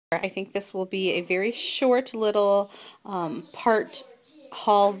I think this will be a very short little part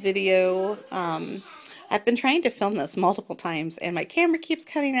haul video. I've been trying to film this multiple times and my camera keeps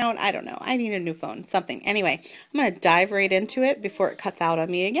cutting out. I don't know. I need a new phone, something. Anyway, I'm going to dive right into it before it cuts out on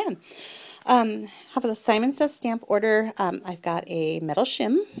me again. Have a Simon Says stamp order. I've got a metal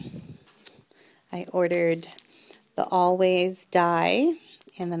shim. I ordered the Always die,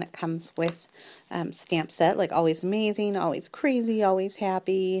 and then it comes with stamp set like Always Amazing, Always Crazy, Always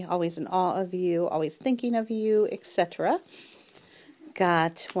Happy, Always in Awe of You, Always Thinking of You, etc.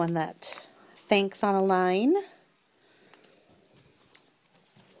 Got one that thanks on a line.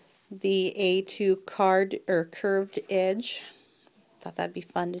 The A2 card or curved edge. Thought that'd be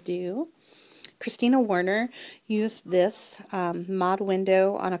fun to do. Christina Werner used this mod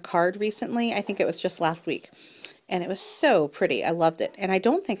window on a card recently. I think it was just last week. And it was so pretty. I loved it. And I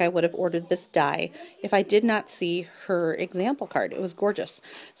don't think I would have ordered this die if I did not see her example card. It was gorgeous.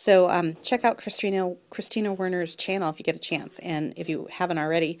 So check out Christina Werner's channel if you get a chance. And if you haven't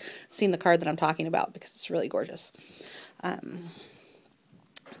already seen the card that I'm talking about, because it's really gorgeous.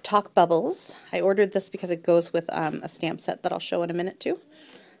 Talk Bubbles. I ordered this because it goes with a stamp set that I'll show in a minute too.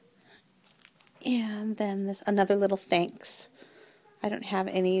 And then there's another little thanks. I don't have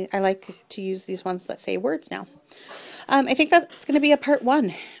any. I like to use these ones that say words now. I think that's going to be a part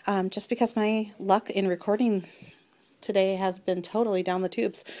 1, just because my luck in recording today has been totally down the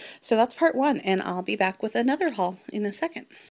tubes. So that's part 1, and I'll be back with another haul in a second.